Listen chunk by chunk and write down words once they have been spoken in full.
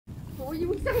Oh,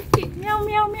 you sakit. Miau,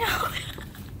 miau, miau.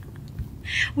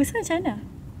 Musa macam mana?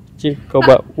 Cik, kau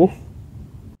buat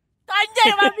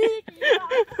Anjay, babi.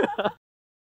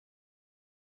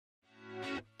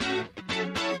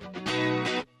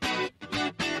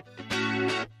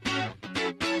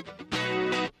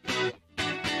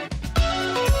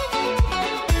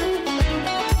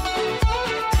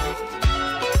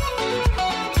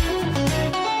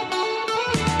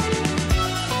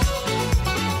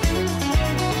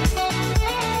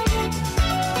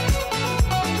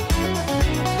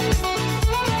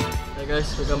 Guys,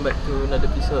 welcome back to another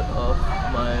episode of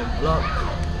my vlog.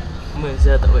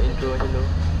 Saya tak buat intro macam tu.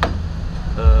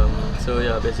 So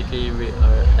yeah, basically we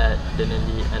are at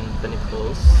Denali and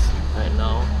Pinnacles right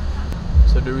now.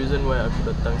 So the reason why aku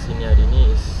datang sini hari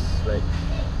ni is like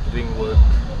doing work.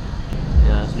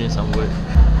 Yeah, doing some work.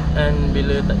 And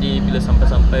bila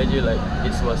sampai-sampai je like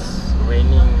it was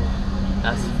raining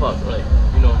as fuck, like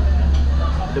you know,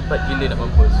 lebat gila nak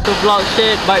mampus. So vlog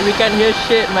shit, but we can hear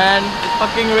shit man. It's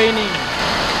fucking raining.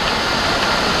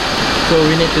 So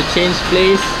we need to change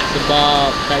place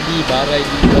sebab tadi barai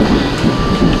gila.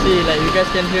 See, like you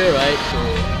guys can hear right? So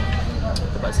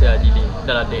terpaksa lah delay.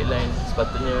 Dah lah deadline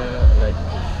sepatutnya like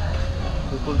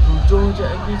pukul 7 je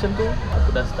lagi macam tu. Aku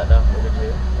dah start dah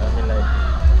bekerja. I mean like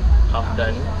half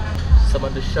done. Some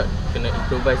of the shot kena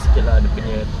improvise sikit lah dia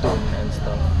punya tone and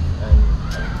stuff. And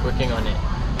working on it.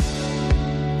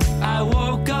 I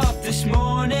woke up this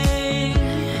morning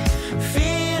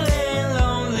feeling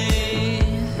lonely.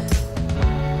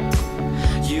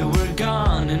 You were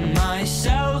gone and my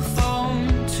cell phone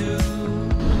too.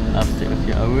 After a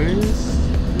few hours,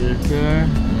 we're here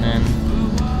and then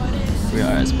we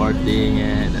are sporting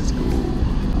and let's go.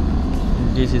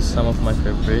 This is some of my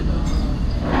favorite.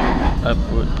 I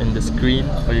put in the screen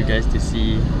for you guys to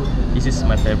see. This is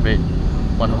my favorite,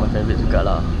 one of my favorite juga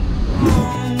lah.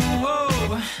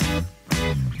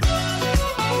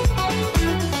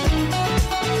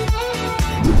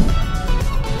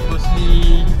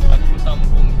 Firstly, aku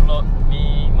sambung vlog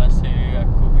ni masa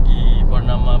aku pergi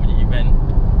Purnama punya event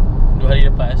 2 hari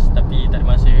lepas, tapi tak ada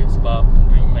masa sebab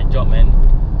doing my job man,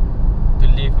 to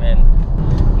live man.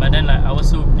 But then like I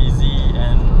was so busy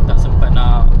and tak sempat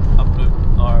nak upload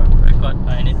or record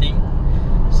or anything.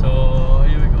 So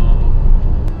here we go.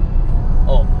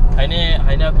 Oh, hari ni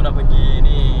aku nak pergi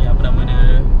ni, apa nama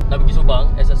dia, nak pergi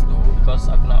Subang SS2 because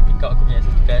aku nak pick up aku punya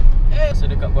SD card. So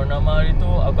dekat Purnama hari tu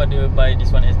aku ada buy this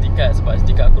one SD card sebab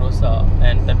SD card aku rosak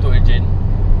and time tu urgent.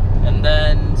 And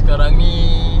then sekarang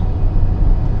ni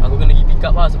aku kena pergi pick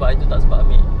up lah sebab itu tak sempat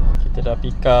ambil. Kita dah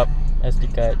pick up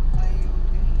SD card.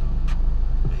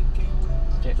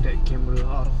 Get that camera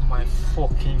out of my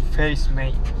fucking face,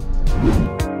 mate.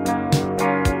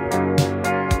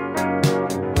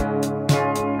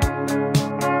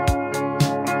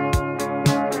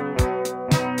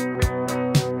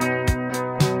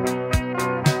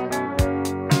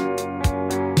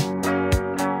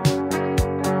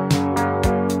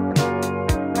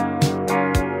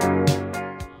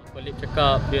 Balik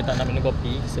cakap dia tak nak minum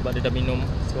kopi sebab dia dah minum.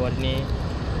 So hari ni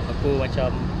aku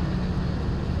macam,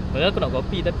 padahal aku nak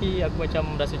kopi tapi aku macam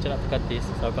rasa macam nak terkatis.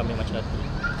 So aku ambil macam hati.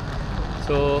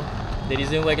 So the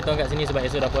reason why kita orang kat sini sebab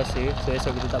esok dah puasa. So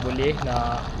esok kita tak boleh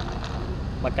nak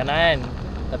makanan.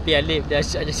 Tapi Alif dia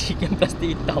asyik je chicken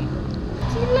plastik hitam.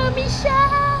 Gila, Misha.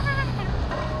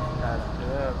 Dah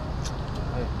lah.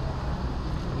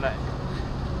 Penat.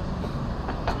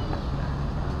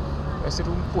 Rasa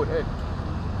rumput kan?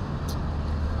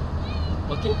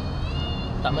 Okay?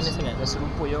 Tak manis sangat? Rasa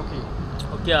rumput ya okey.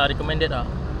 Okay lah, recommended lah.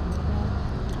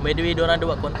 By the way, diorang ada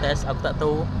buat kontes. Aku tak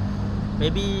tahu,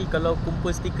 maybe kalau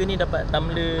kumpul stiker ni dapat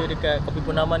tumbler dekat Kopi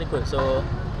Purnama ni kot. So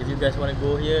if you guys want to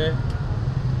go here,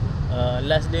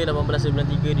 last day 18 bulan 3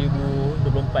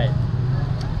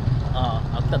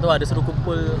 2024. Aku tak tahu ada suruh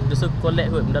kumpul, dia suruh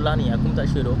collect kot benda lah ni. Aku pun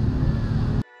tak sure tu.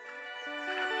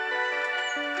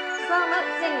 So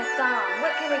let's sing a song.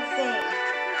 What can we sing?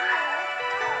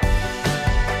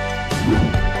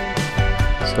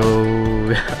 So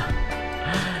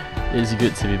it's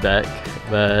good to be back,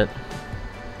 but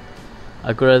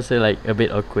aku rasa like a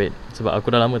bit awkward sebab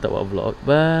aku dah lama tak buat vlog.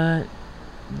 But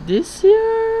this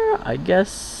year, I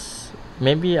guess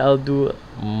maybe I'll do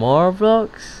more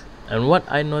vlogs. And what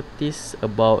I noticed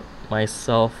about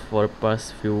myself for the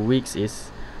past few weeks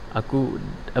is aku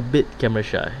a bit camera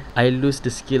shy. I lose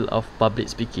the skill of public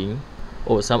speaking.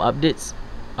 Oh, some updates,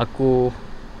 aku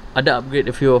ada upgrade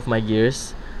a few of my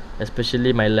gears,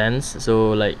 especially my lens.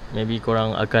 So like maybe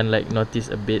korang akan like notice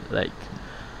a bit like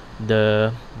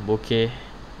the bokeh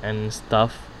and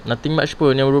stuff. Nothing much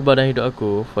pun yang berubah dalam hidup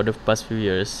aku for the past few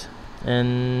years.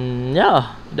 And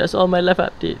yeah, that's all my life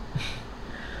update.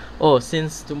 Oh,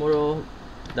 since tomorrow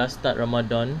dah start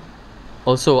Ramadan,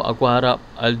 also aku harap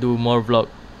I'll do more vlog,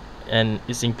 and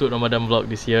it's include Ramadan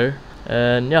vlog this year.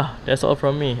 And yeah, that's all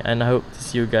from me, and I hope to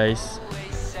see you guys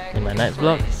in my next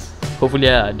vlog. Hopefully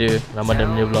ada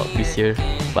Ramadan punya vlog this year.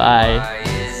 Bye.